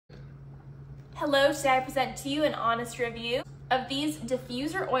Hello, today I present to you an honest review of these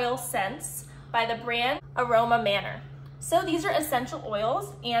diffuser oil scents by the brand Aroma Manor. So these are essential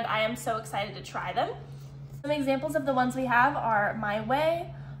oils and I am so excited to try them. Some examples of the ones we have are My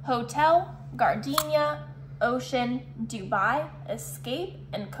Way, Hotel, Gardenia, Ocean, Dubai, Escape,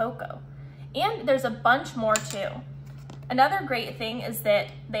 and Cocoa. And there's a bunch more too. Another great thing is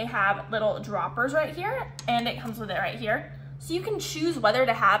that they have little droppers right here, and it comes with it right here. So you can choose whether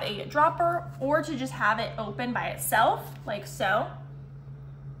to have a dropper or to just have it open by itself, like so.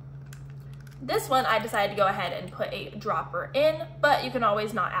 This one I decided to go ahead and put a dropper in, but you can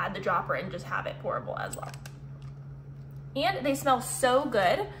always not add the dropper and just have it pourable as well. And they smell so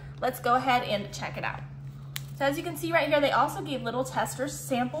good. Let's go ahead and check it out. So as you can see right here, they also gave little tester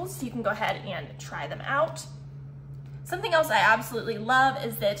samples so you can go ahead and try them out. Something else I absolutely love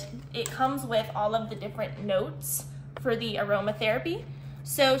is that it comes with all of the different notes for the aromatherapy.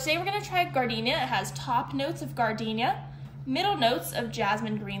 So today we're gonna try Gardenia. It has top notes of Gardenia, middle notes of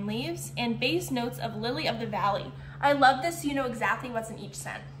jasmine green leaves, and base notes of lily of the valley. I love this so you know exactly what's in each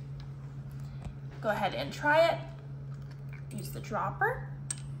scent. Go ahead and try it. Use the dropper,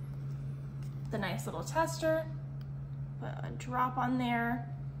 the nice little tester, put a drop on there.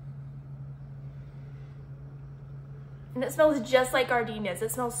 And it smells just like gardenias.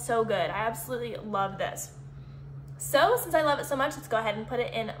 It smells so good. I absolutely love this. So since I love it so much, let's go ahead and put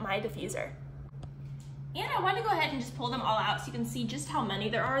it in my diffuser. And I want to go ahead and just pull them all out so you can see just how many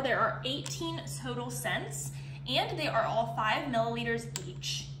there are. There are 18 total scents, and they are all 5 milliliters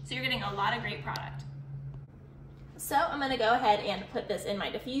each. So you're getting a lot of great product. So I'm gonna go ahead and put this in my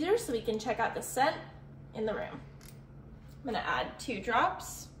diffuser so we can check out the scent in the room. I'm gonna add 2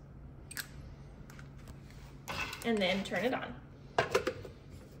 drops and then turn it on.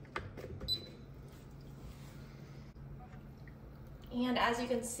 And as you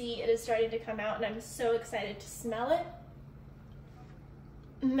can see, it is starting to come out and I'm so excited to smell it.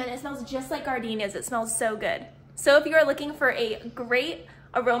 And it smells just like gardenias. It smells so good. So if you are looking for a great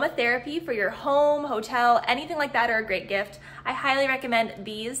aromatherapy for your home, hotel, anything like that, or a great gift, I highly recommend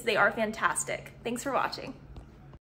these. They are fantastic. Thanks for watching.